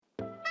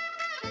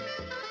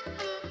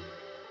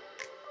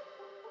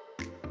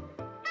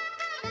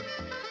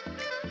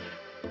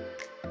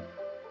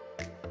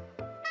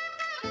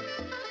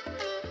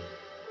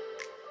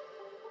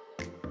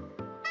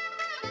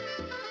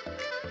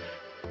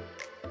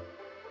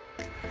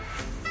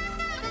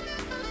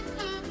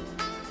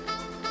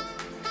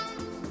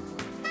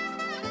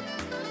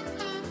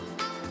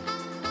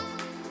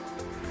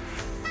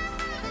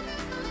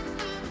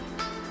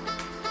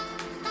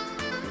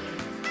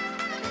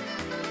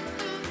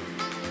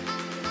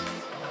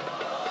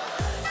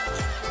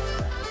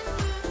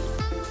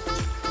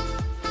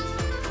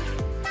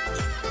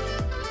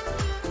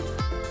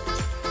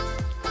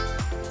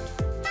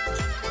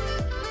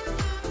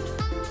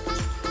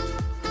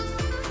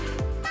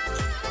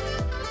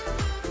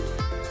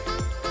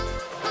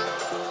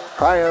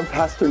Hi, I'm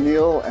Pastor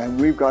Neil, and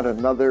we've got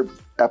another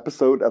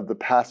episode of the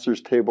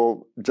Pastor's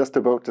Table just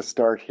about to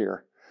start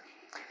here.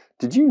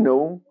 Did you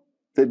know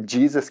that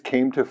Jesus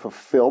came to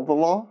fulfill the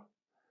law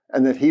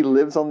and that he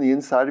lives on the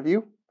inside of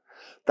you?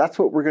 That's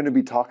what we're going to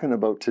be talking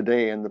about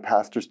today in the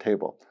Pastor's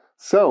Table.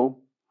 So,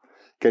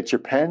 get your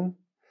pen,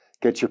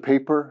 get your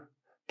paper,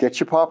 get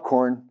your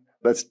popcorn.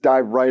 Let's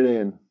dive right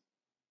in.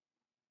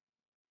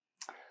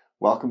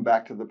 Welcome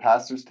back to the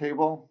Pastor's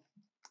Table.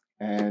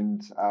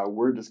 And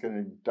we're just going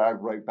to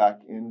dive right back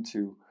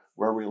into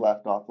where we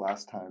left off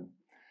last time.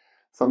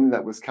 Something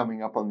that was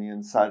coming up on the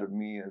inside of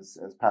me as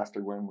Pastor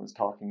Gwen was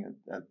talking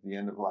at the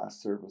end of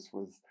last service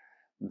was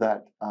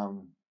that,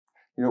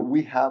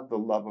 we have the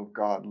love of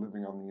God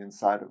living on the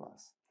inside of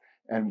us.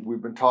 And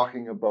we've been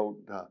talking about,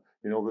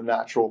 the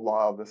natural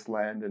law of this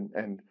land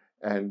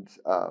and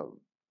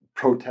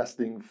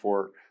protesting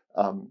for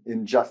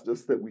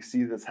injustice that we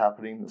see that's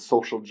happening, the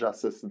social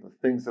justice and the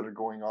things that are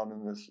going on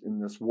in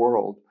this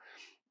world.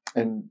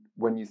 And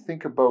when you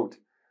think about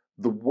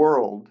the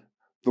world's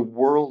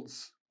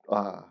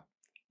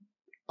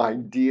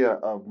idea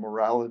of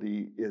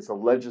morality is a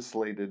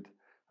legislated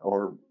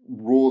or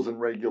rules and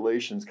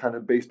regulations kind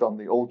of based on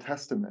the Old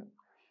Testament.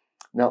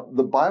 Now,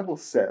 the Bible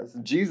says,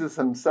 Jesus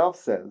himself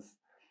says,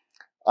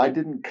 I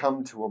didn't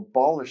come to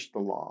abolish the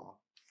law,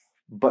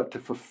 but to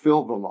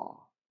fulfill the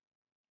law.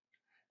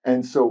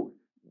 And so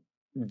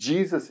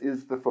Jesus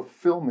is the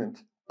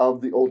fulfillment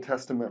of the Old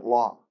Testament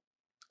law.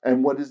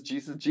 And what is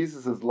Jesus?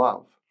 Jesus is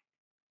love,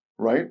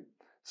 right?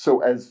 So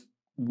as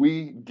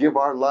we give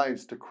our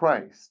lives to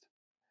Christ,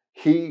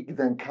 he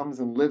then comes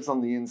and lives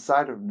on the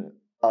inside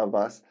of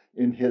us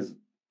in his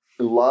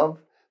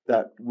love,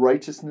 that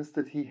righteousness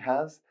that he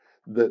has,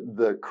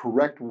 the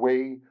correct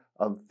way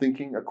of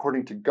thinking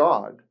according to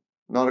God,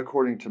 not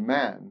according to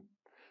man.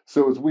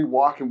 So as we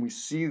walk and we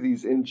see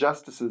these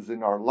injustices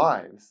in our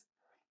lives,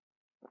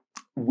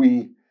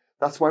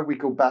 that's why we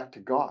go back to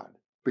God,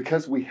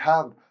 because we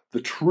have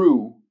the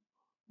true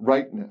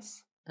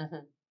rightness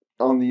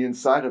on the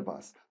inside of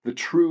us, the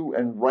true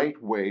and right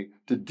way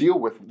to deal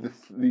with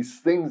these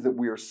things that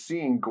we are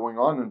seeing going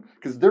on,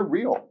 because they're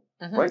real,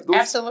 right?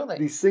 Absolutely.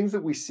 These things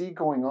that we see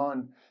going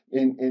on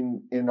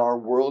in our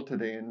world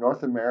today, in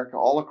North America,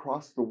 all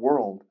across the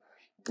world,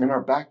 in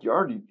our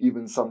backyard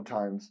even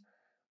sometimes,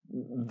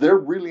 they're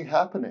really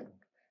happening.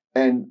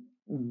 And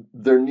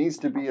there needs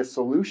to be a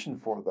solution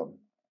for them.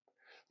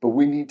 But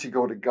we need to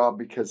go to God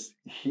because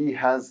he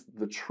has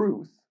the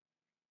truth,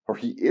 or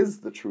he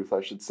is the truth,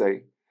 I should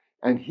say,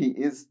 and he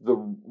is the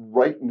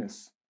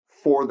rightness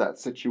for that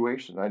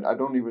situation. I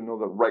don't even know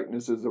that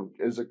rightness is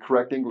a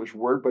correct English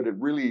word, but it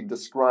really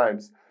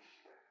describes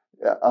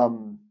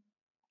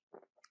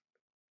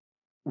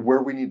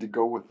where we need to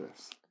go with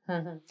this.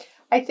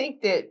 I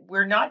think that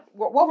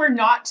what we're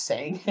not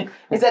saying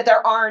is that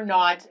there are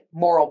not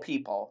moral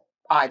people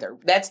either.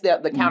 That's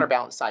the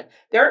counterbalance side.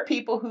 There are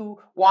people who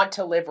want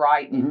to live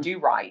right and do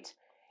right.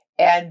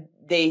 And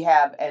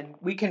and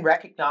we can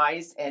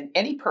recognize, and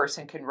any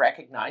person can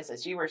recognize,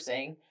 as you were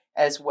saying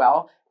as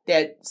well,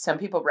 that some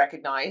people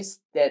recognize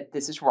that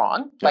this is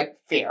wrong, like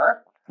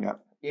fair. Yeah.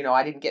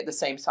 I didn't get the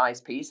same size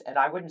piece, and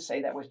I wouldn't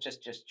say that was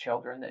just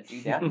children that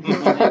do that.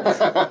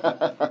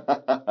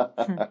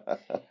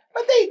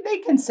 But they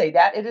can say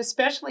that, and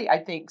especially, I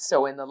think,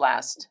 so in the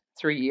last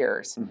 3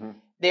 years,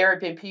 there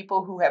have been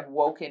people who have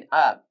woken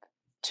up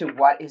to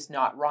what is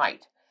not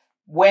right.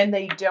 When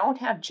they don't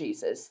have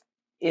Jesus,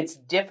 it's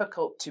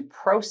difficult to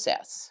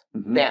process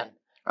then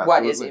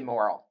what is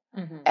immoral.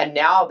 And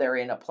now they're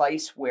in a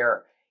place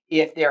where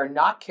if they're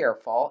not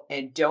careful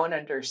and don't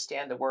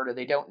understand the word, or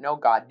they don't know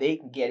God, they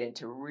can get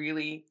into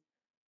really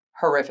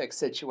horrific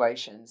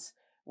situations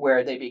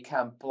where they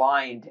become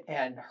blind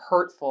and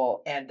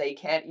hurtful, and they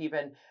can't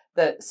even,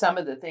 some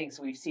of the things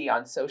we see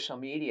on social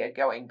media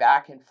going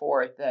back and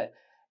forth,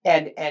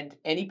 and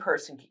any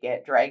person can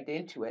get dragged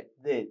into it.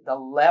 The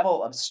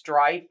level of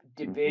strife,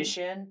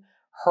 division,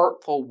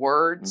 hurtful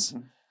words.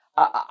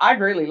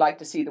 I'd really like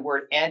to see the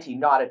word anti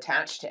not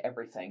attached to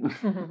everything.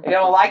 If they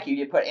don't like you,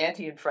 you put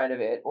anti in front of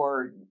it,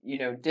 or,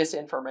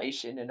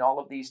 disinformation and all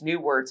of these new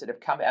words that have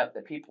come out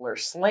that people are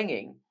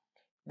slinging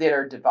that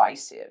are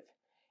divisive.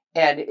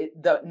 And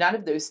none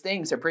of those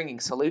things are bringing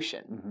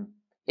solution.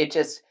 It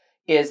just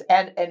is.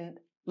 And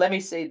let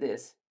me say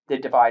this, the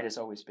divide has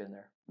always been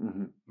there.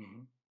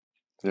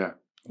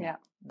 Yeah.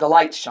 The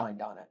light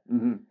shined on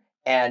it.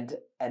 And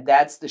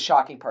that's the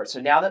shocking part.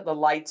 So now that the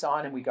light's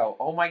on and we go,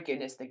 oh my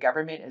goodness, the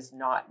government is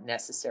not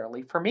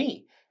necessarily for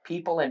me.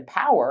 People in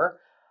power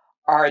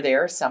are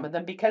there, some of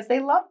them because they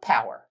love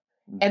power.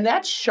 And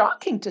that's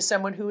shocking to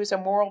someone who is a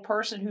moral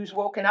person who's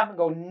woken up and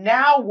go,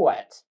 now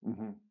what?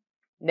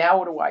 Now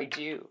what do I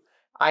do?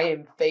 I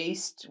am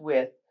faced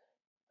with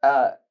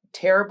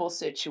terrible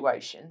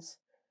situations.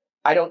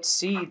 I don't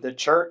see the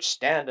church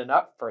standing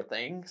up for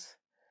things.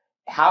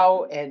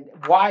 How and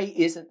why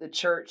isn't the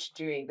church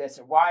doing this?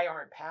 And why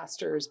aren't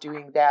pastors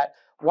doing that?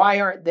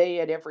 Why aren't they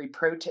at every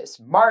protest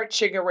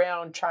marching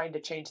around trying to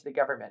change the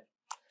government?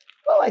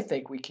 Well, I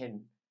think we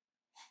can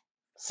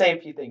say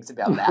a few things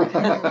about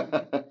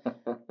that.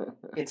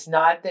 It's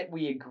not that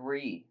we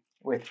agree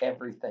with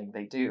everything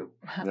they do.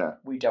 Yeah.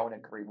 We don't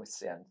agree with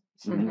sin.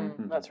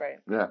 Mm-hmm. That's right.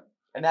 Yeah.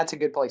 And that's a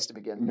good place to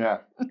begin. Yeah.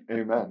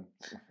 Amen.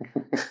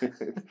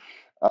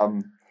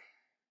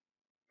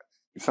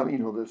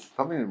 Something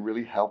that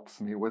really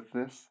helps me with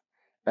this,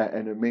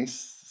 and it may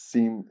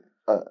seem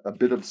a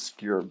bit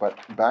obscure, but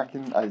back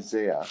in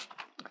Isaiah,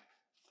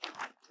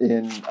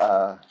 in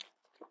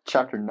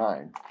chapter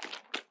 9,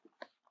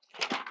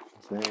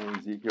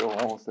 Ezekiel,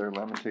 almost there,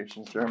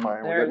 Lamentations,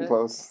 Jeremiah, we're getting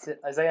close.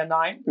 Isaiah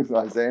 9?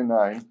 Isaiah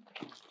 9.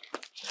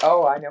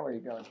 Oh, I know where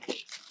you're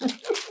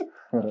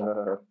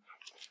going.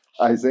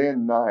 Isaiah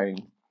 9,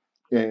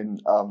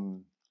 and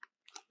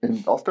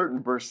I'll start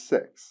in verse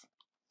 6,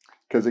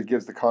 because it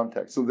gives the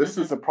context. So this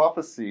is a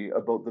prophecy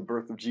about the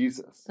birth of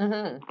Jesus,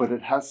 but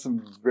it has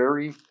some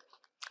very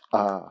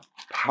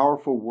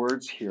powerful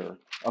words here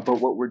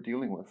about what we're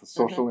dealing with,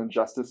 social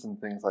injustice and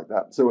things like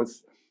that. So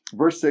it's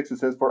verse 6, it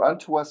says, "For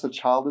unto us a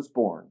child is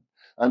born,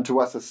 unto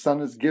us a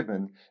son is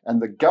given,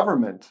 and the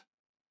government,"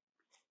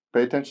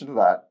 pay attention to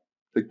that,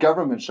 "the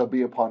government shall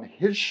be upon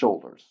his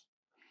shoulders,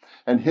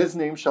 and his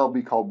name shall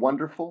be called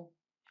Wonderful,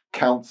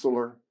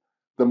 Counselor,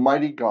 the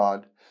Mighty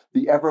God,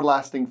 the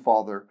Everlasting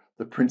Father,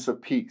 the Prince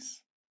of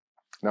Peace."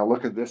 Now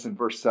look at this in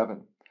verse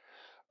 7.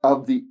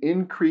 "Of the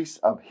increase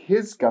of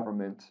his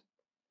government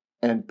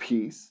and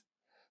peace,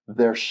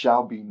 there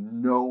shall be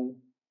no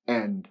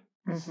end."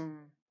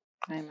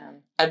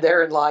 Amen. And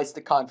therein lies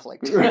the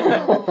conflict.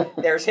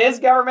 There's his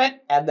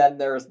government, and then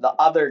there's the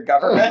other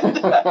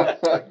government.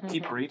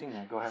 Keep reading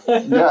that. Go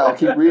ahead. Yeah, I'll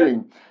keep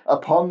reading.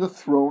 "Upon the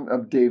throne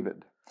of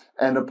David,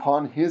 and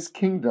upon his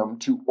kingdom,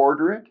 to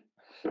order it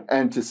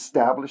and to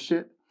establish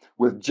it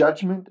with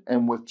judgment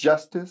and with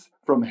justice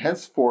from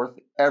henceforth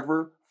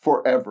ever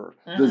forever.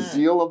 The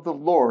zeal of the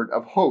Lord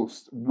of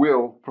hosts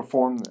will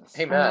perform this."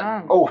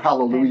 Amen. Oh,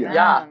 hallelujah. Amen.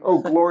 Yeah. Oh,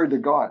 glory to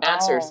God.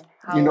 Answers.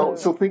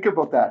 So think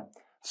about that.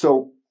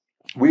 So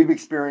we've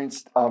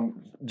experienced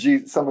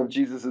some of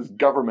Jesus's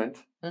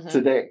government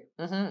today.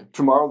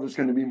 Tomorrow there's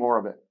going to be more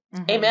of it.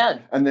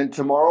 Amen. And then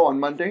tomorrow on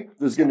Monday,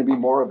 there's going to be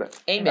more of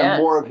it. Amen.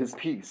 And more of his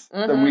peace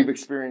than we've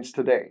experienced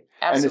today.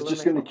 Absolutely. And it's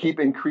just going to keep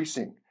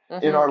increasing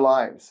in our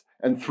lives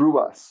and through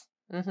us.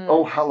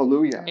 Oh,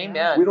 hallelujah.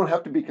 Amen. We don't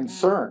have to be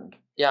concerned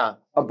Yeah.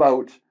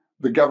 about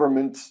the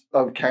government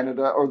of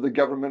Canada or the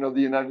government of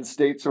the United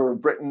States or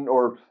of Britain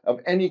or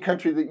of any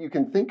country that you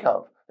can think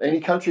of,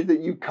 any country that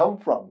you come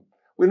from.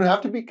 We don't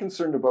have to be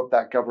concerned about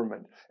that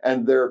government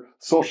and their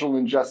social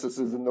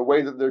injustices and the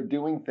way that they're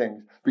doing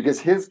things,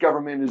 because his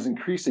government is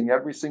increasing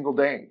every single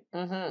day.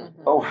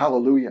 Oh,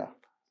 hallelujah.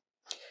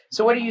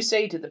 So what do you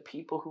say to the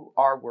people who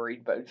are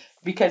worried about it?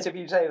 Because if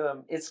you say to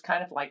them, it's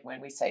kind of like when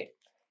we say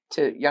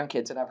to young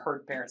kids, and I've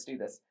heard parents do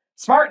this,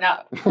 smarten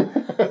up.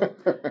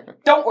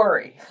 Don't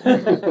worry.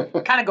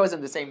 Kind of goes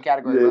in the same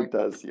category, right? It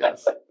does,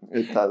 yes.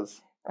 It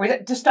does.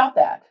 To stop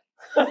that.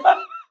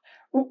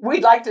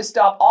 We'd like to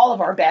stop all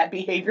of our bad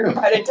behavior,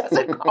 but it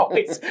doesn't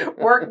always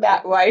work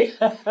that way.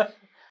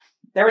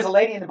 There was a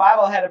lady in the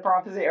Bible who had a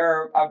prophecy,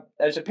 or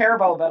there's a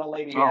parable about a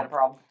lady who had a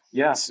problem.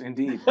 Yes,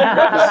 indeed.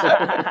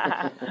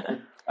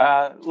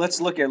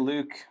 Let's look at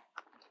Luke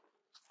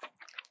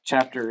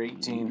chapter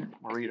 18.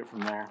 We'll read it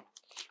from there.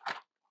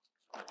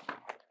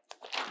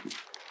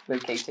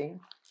 Luke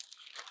 18?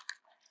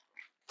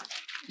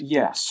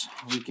 Yes,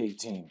 Luke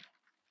 18.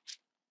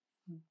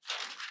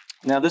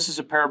 Now, this is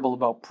a parable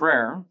about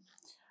prayer.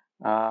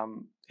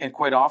 And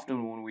quite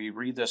often when we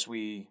read this,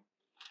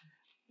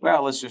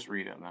 let's just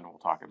read it and then we'll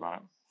talk about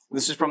it.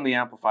 This is from the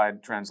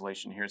Amplified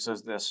translation here. It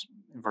says this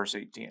in verse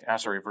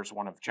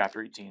 1 of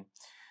chapter 18.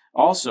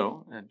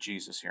 "Also,"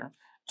 Jesus here,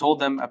 "told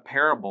them a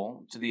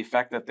parable to the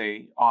effect that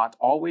they ought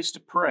always to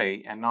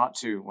pray and not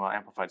to,"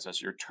 Amplified says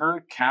here,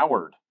 "turn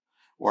coward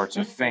or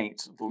to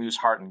faint, lose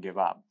heart and give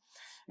up.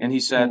 And he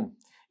said,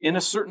 in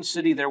a certain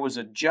city there was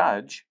a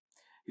judge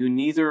who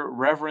neither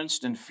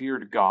reverenced and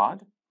feared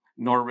God,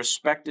 nor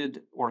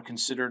respected or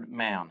considered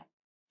man.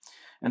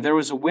 And there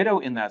was a widow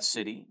in that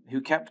city who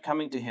kept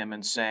coming to him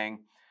and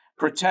saying,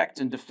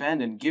 'Protect and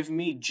defend and give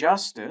me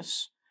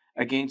justice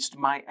against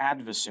my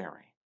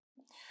adversary.'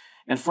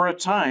 And for a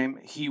time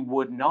he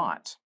would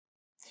not.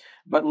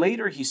 But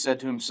later he said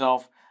to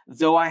himself,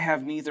 'Though I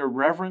have neither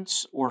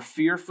reverence or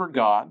fear for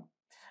God,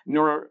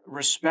 nor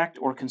respect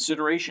or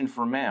consideration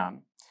for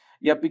man,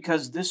 yet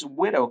because this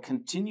widow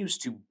continues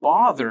to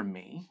bother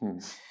me,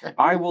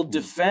 I will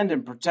defend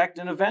and protect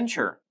and avenge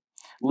her,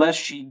 lest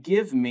she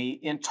give me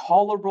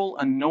intolerable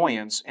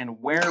annoyance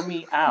and wear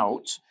me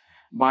out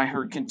by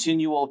her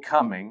continual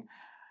coming,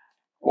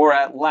 or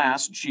at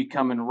last she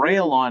come and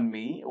rail on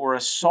me, or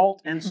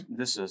assault and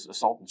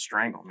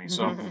strangle me.'"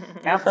 So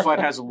Amplified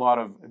has a lot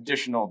of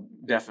additional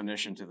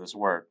definition to this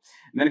word.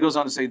 And then it goes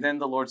on to say, "Then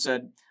the Lord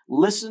said,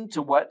 'Listen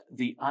to what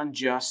the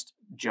unjust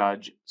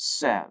judge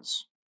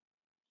says.'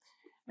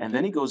 And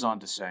then he goes on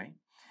to say,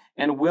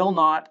 'And will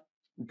not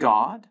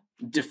God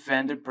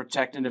defend and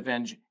protect and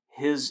avenge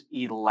his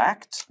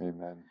elect,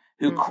 Amen.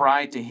 who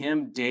cry to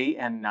him day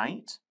and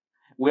night?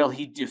 Will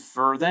he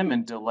defer them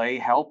and delay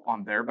help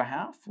on their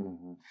behalf?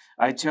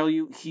 I tell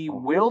you, he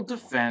will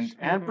defend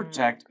and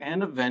protect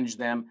and avenge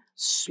them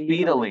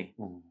speedily.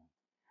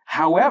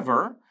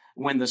 However,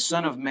 when the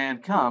Son of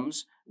Man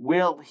comes,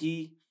 will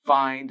he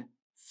find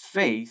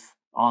faith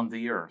on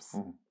the earth?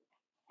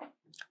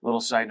 Little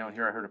side note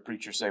here, I heard a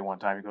preacher say one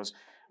time, he goes,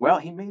 well,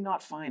 he may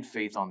not find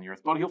faith on the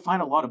earth, but he'll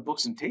find a lot of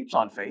books and tapes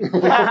on faith. It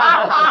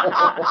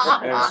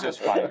was just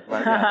funny.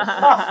 But,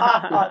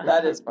 yeah.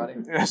 That is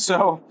funny.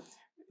 So,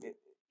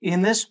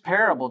 in this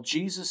parable,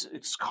 Jesus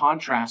is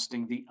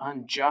contrasting the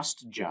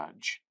unjust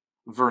judge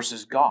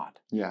versus God.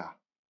 Yeah.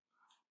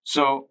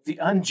 So, the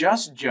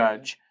unjust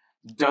judge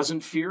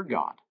doesn't fear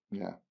God.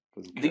 Yeah.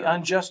 The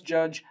unjust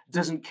judge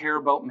doesn't care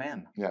about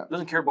men. Yeah.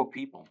 Doesn't care about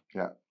people.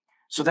 Yeah.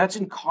 So that's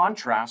in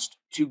contrast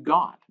to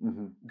God.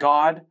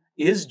 God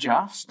is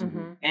just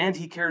and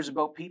he cares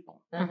about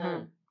people.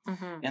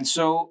 And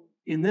so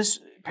in this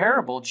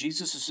parable,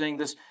 Jesus is saying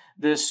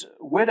this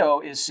widow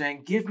is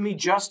saying, give me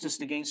justice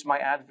against my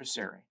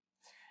adversary.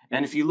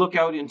 And if you look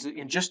out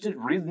just to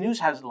read the news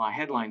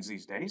headlines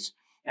these days,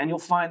 and you'll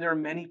find there are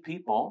many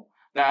people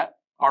that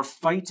are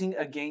fighting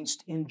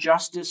against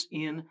injustice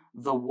in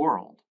the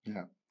world.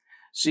 Yeah.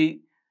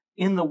 See,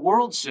 in the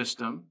world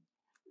system,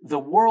 the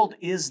world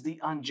is the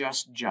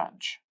unjust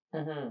judge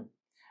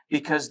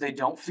because they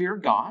don't fear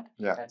God.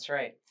 Yeah. That's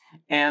right.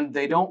 And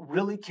they don't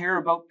really care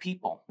about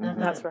people.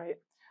 That's right.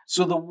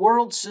 So the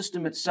world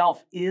system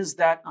itself is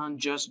that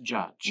unjust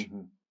judge.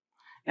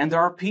 And there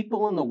are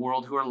people in the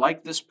world who are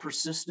like this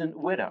persistent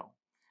widow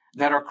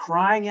that are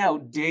crying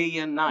out day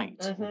and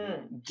night,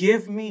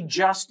 give me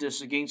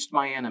justice against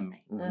my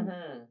enemy.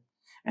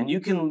 And you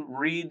can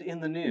read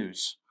in the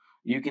news,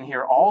 you can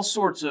hear all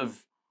sorts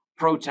of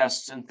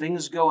protests and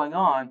things going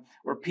on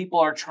where people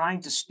are trying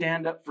to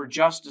stand up for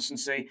justice and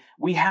say,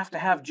 we have to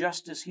have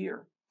justice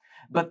here.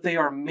 But they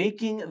are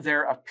making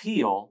their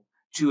appeal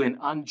to an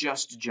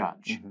unjust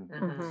judge.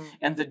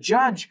 And the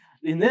judge,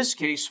 in this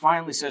case,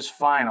 finally says,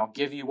 fine, I'll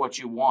give you what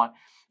you want.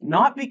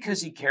 Not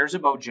because he cares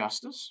about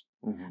justice,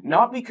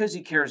 not because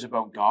he cares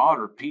about God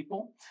or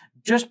people,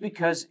 just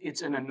because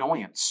it's an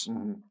annoyance.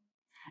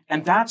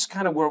 And that's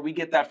kind of where we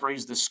get that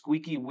phrase, the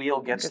squeaky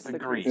wheel gets the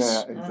grease.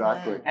 Yeah,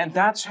 exactly. And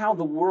that's how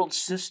the world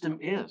system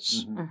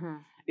is.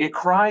 It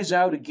cries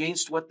out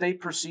against what they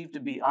perceive to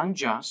be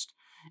unjust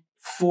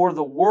for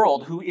the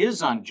world who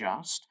is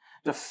unjust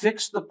to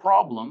fix the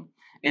problem.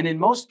 And in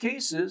most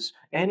cases,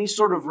 any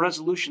sort of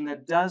resolution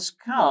that does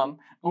come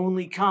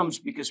only comes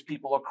because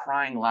people are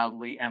crying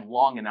loudly and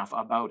long enough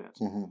about it.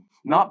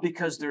 Not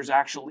because there's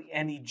actually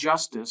any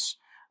justice,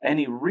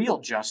 any real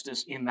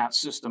justice in that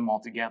system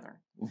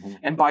altogether.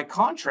 And by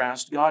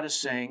contrast, God is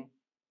saying,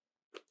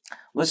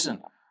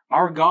 listen,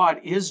 our God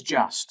is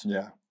just.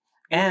 Yeah.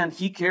 And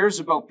he cares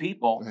about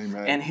people.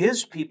 Amen. And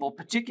his people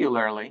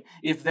particularly,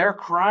 if they're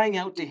crying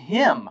out to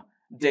him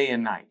day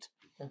and night.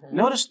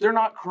 Notice they're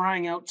not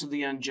crying out to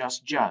the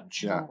unjust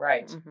judge. Yeah.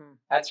 Right.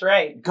 That's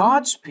right.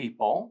 God's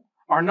people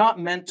are not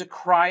meant to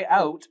cry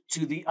out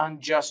to the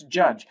unjust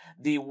judge,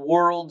 the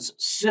world's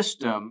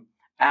system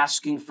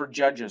asking for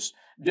judges,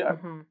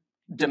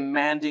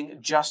 demanding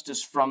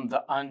justice from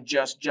the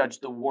unjust judge,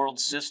 the world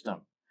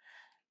system.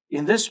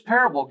 In this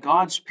parable,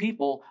 God's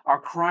people are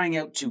crying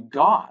out to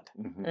God.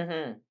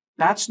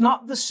 That's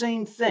not the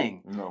same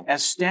thing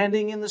as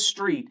standing in the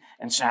street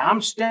and saying,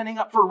 I'm standing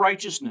up for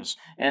righteousness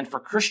and for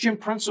Christian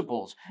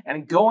principles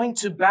and going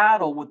to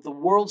battle with the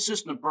world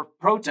system for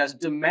protest,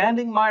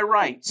 demanding my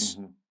rights.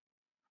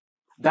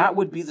 That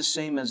would be the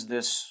same as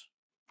this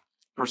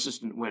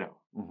persistent widow.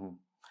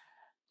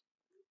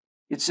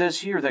 It says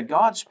here that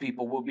God's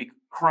people will be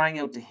crying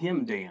out to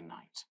him day and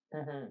night,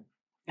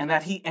 and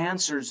that he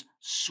answers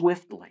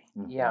swiftly.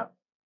 Yeah.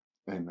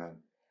 Amen.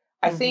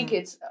 I think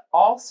it's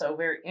also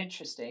very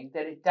interesting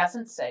that it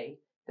doesn't say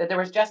that there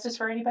was justice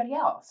for anybody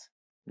else.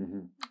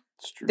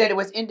 It's true. That it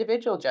was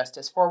individual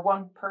justice for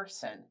one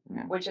person,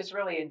 which is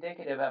really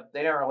indicative of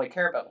they don't really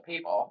care about the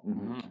people.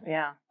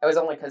 Yeah. It was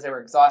only because they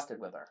were exhausted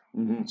with her.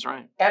 That's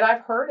right. And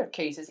I've heard of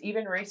cases,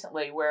 even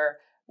recently, where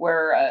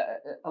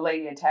a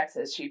lady in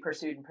Texas, she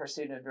pursued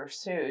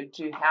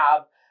to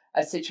have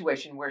a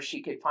situation where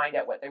she could find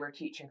out what they were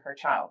teaching her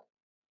child.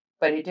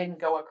 But it didn't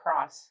go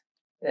across,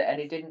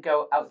 and it didn't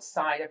go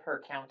outside of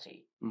her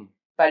county.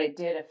 But it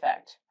did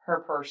affect her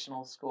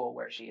personal school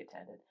where she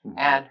attended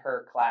and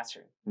her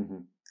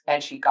classroom.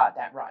 And she got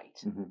that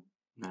right.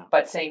 Yeah.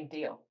 But same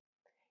deal.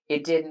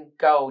 It didn't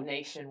go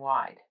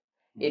nationwide.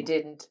 It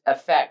didn't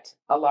affect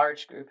a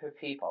large group of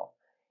people.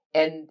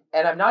 And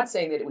I'm not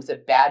saying that it was a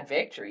bad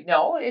victory.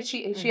 No,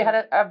 she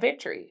had a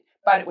victory,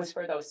 but it was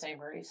for those same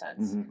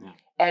reasons.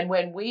 And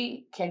when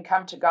we can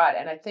come to God,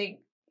 and I think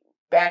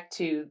back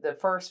to the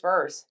first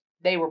verse,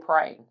 they were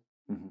praying.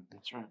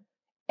 That's right.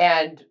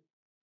 And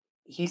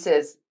he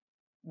says,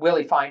 will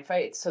he find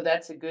faith? So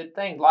that's a good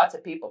thing. Lots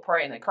of people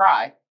pray and they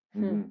cry.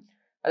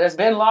 There's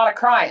been a lot of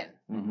crying,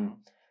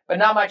 but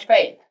not much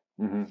faith.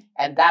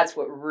 And that's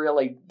what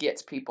really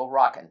gets people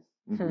rocking.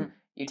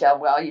 You tell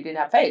them, well, you didn't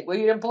have faith. Well,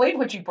 you didn't believe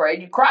what you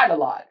prayed. You cried a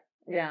lot.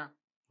 Yeah.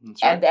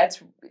 That's right. And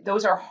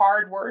those are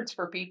hard words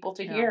for people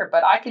to hear.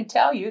 But I can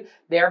tell you,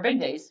 there have been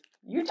days,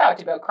 you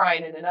talked about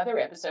crying in another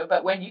episode,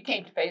 but when you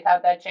came to faith,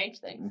 how'd that change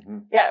things? Mm-hmm.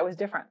 Yeah, it was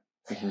different.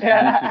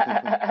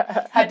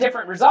 Had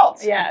different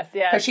results. Yes,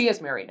 yes. Because she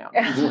is married now.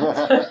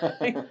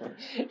 Well,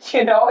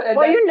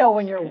 you know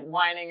when you're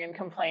whining and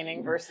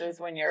complaining versus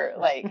when you're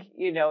like,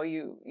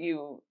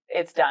 you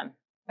it's done.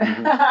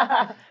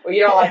 Well,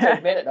 you don't like to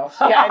admit it, though.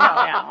 Yeah, I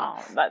know. Yeah,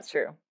 well, that's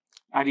true.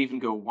 I'd even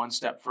go one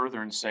step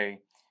further and say,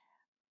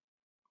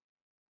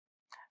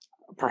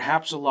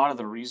 perhaps a lot of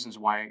the reasons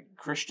why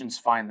Christians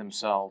find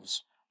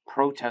themselves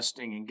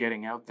protesting and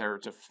getting out there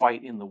to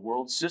fight in the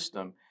world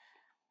system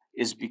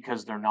is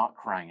because they're not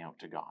crying out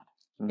to God.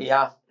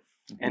 Yeah.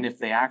 And if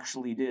they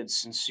actually did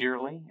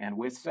sincerely and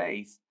with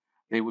faith,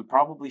 they would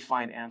probably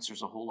find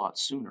answers a whole lot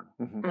sooner.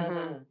 Mm-hmm.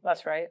 Mm-hmm.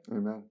 That's right.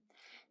 Amen.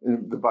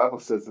 And the Bible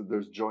says that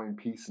there's joy and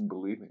peace in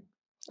believing.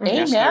 Amen.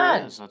 Yes,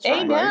 there is. That's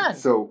right. Amen. Right?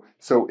 So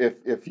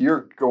if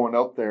you're going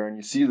out there and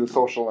you see the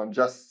social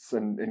injustice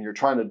and you're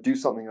trying to do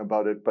something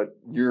about it, but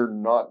you're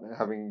not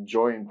having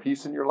joy and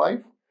peace in your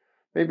life,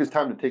 maybe it's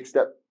time to take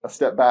a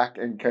step back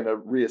and kind of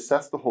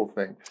reassess the whole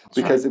thing. That's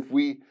Because if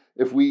we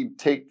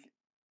take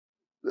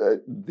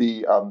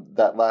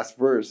that last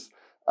verse,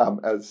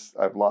 as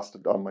I've lost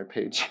it on my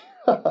page,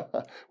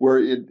 where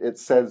it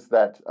says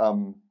that,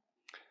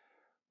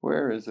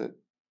 where is it?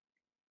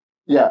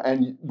 Yeah,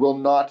 and will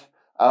not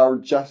our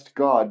just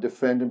God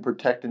defend and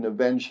protect and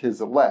avenge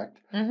his elect,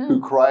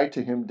 who cry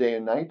to him day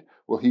and night?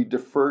 Will he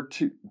defer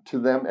to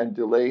them and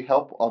delay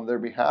help on their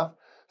behalf?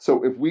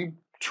 So if we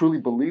truly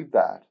believe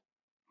that,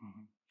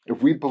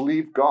 if we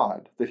believe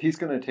God, that he's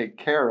going to take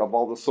care of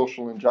all the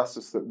social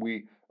injustice that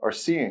we are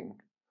seeing,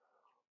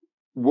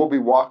 we'll be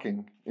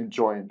walking in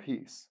joy and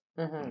peace.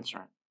 That's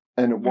right.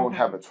 And it won't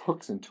have its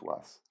hooks into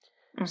us.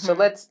 So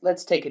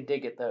let's take a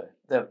dig at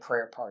the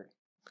prayer part.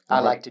 I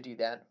like to do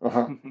that.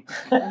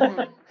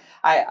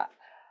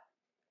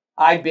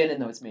 I've been in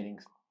those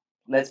meetings.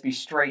 Let's be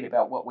straight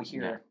about what we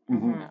hear.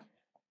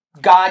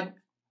 God,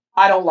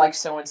 I don't like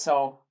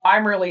so-and-so.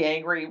 I'm really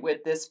angry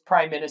with this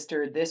prime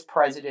minister, this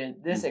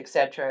president, this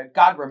etc.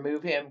 God,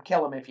 remove him,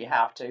 kill him if you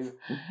have to.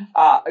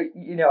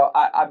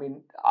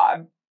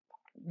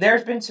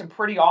 There's been some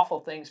pretty awful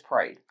things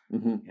prayed.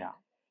 Yeah.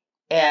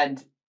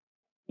 And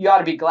you ought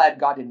to be glad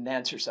God didn't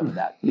answer some of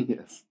that.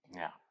 Yes.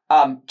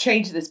 Yeah.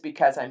 Change this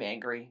because I'm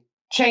angry.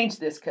 Change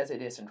this because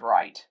it isn't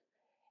right.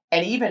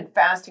 And even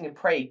fasting and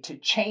pray to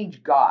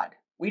change God.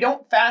 We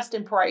don't fast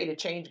and pray to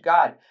change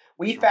God.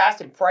 We fast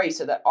and pray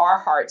so that our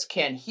hearts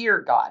can hear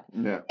God.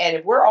 Yeah. And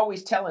if we're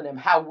always telling him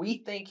how we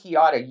think he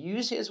ought to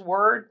use his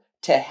word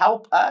to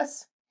help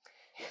us,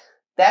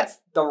 that's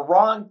the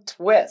wrong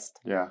twist.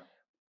 Yeah.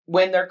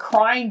 When they're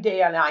crying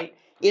day and night,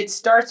 it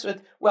starts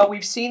with, well,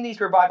 we've seen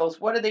these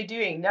revivals. What are they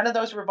doing? None of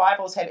those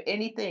revivals have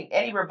any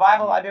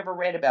revival I've ever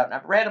read about, and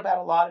I've read about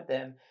a lot of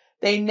them.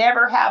 They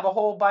never have a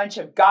whole bunch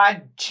of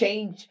God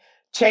change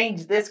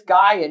this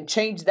guy and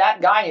change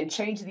that guy and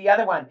change the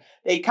other one.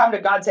 They come to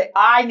God and say,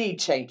 I need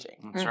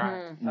changing. That's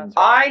right. That's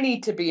right. I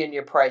need to be in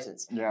your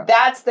presence. Yeah.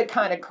 That's the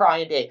kind of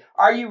crying day.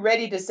 Are you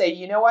ready to say,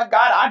 you know what,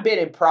 God, I've been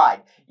in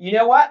pride. You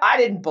know what? I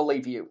didn't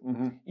believe you.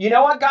 You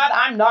know what, God,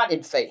 I'm not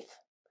in faith.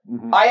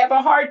 I have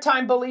a hard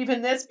time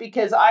believing this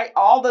because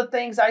all the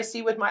things I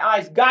see with my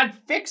eyes, God,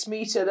 fix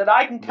me so that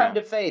I can come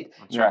to faith.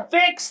 That's right.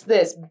 Fix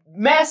this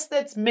mess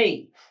that's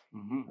me.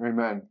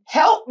 Amen.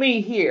 Help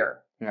me here.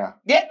 Yeah.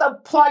 Get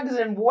the plugs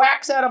and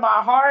wax out of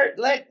my heart.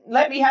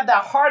 Let me have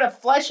that heart of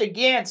flesh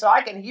again so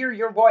I can hear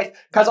your voice.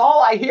 Because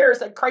all I hear is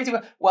that crazy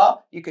voice.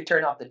 Well, you could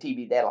turn off the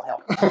TV. That'll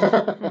help.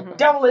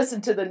 Don't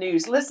listen to the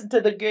news. Listen to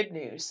the good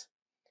news.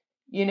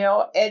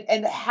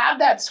 And have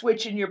that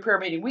switch in your prayer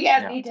meeting. We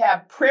need to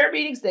have prayer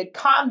meetings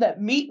that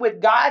meet with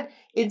God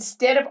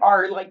instead of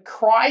our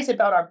cries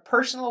about our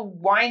personal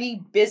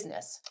whiny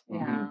business.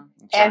 Yeah.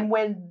 And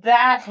when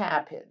that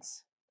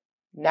happens,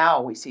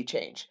 now we see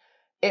change.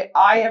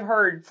 I have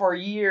heard for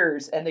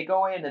years, and they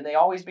go in and they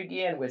always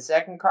begin with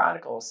 2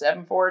 Chronicles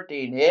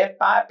 7:14. If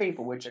my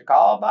people, which are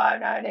called by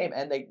my name,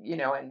 and they,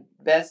 and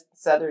best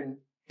Southern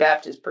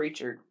Baptist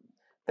preacher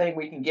thing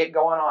we can get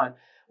going on,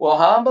 will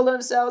humble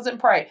themselves and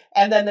pray.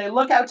 And then they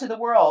look out to the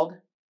world.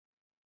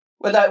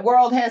 Well, the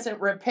world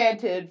hasn't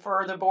repented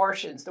for the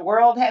abortions. The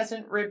world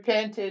hasn't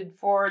repented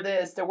for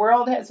this. The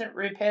world hasn't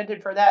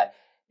repented for that.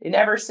 They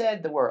never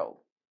said the world.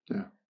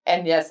 Yeah.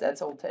 And yes,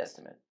 that's Old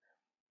Testament.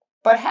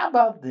 But how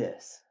about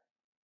this?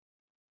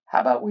 How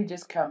about we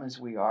just come as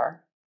we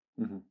are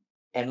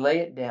and lay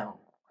it down?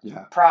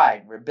 Yeah.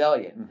 Pride,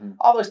 rebellion.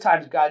 All those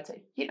times God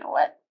said, you know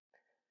what?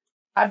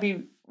 I'd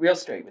be real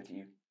straight with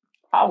you.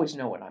 I always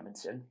know when I'm in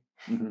sin.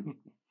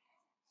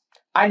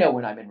 I know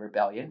when I'm in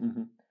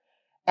rebellion.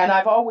 And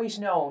I've always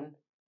known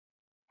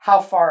how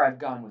far I've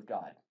gone with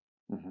God.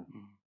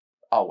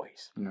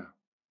 Always. Yeah.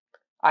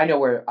 I know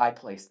where I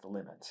place the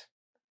limits.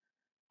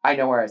 I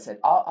know where I said,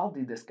 I'll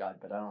do this, God,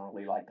 but I don't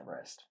really like the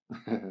rest.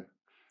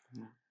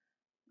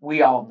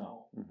 We all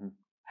know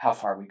how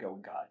far we go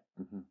with God.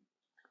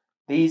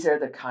 These are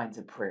the kinds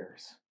of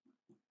prayers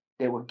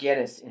that will get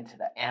us into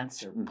the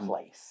answer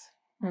place.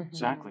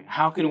 Exactly.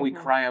 How can we Mhm.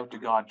 cry out to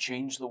God,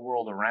 change the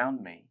world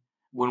around me,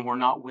 when we're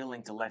not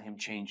willing to let him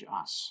change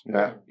us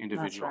Yeah.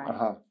 individually? right.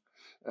 Uh-huh.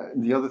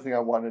 The other thing I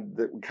wanted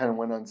that kind of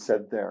went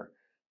unsaid there,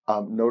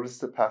 notice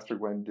that Pastor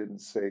Gwen didn't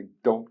say,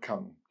 don't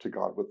come to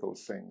God with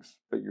those things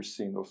that you're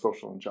seeing, those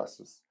social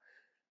injustice.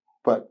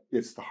 But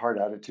it's the hard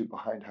attitude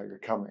behind how you're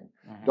coming.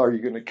 Are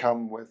you going to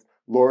come with,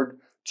 Lord,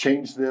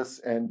 change this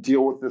and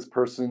deal with this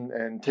person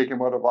and take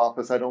him out of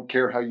office? I don't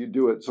care how you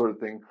do it, sort of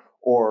thing.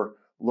 Or,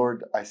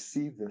 Lord, I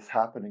see this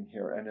happening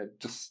here and it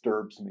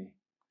disturbs me.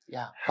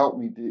 Yeah. Help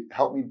me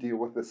deal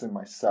with this in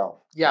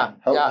myself. Yeah.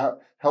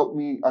 Help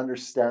me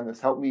understand this.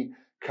 Help me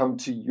come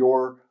to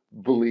your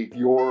belief,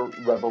 your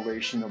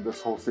revelation of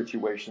this whole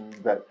situation,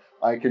 that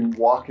I can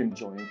walk in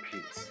joy and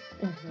peace.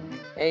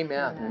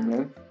 Amen.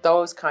 Amen.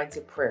 Those kinds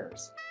of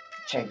prayers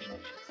change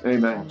nations.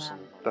 Amen. Amen.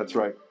 That's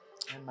right.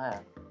 Amen.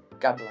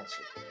 God bless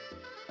you.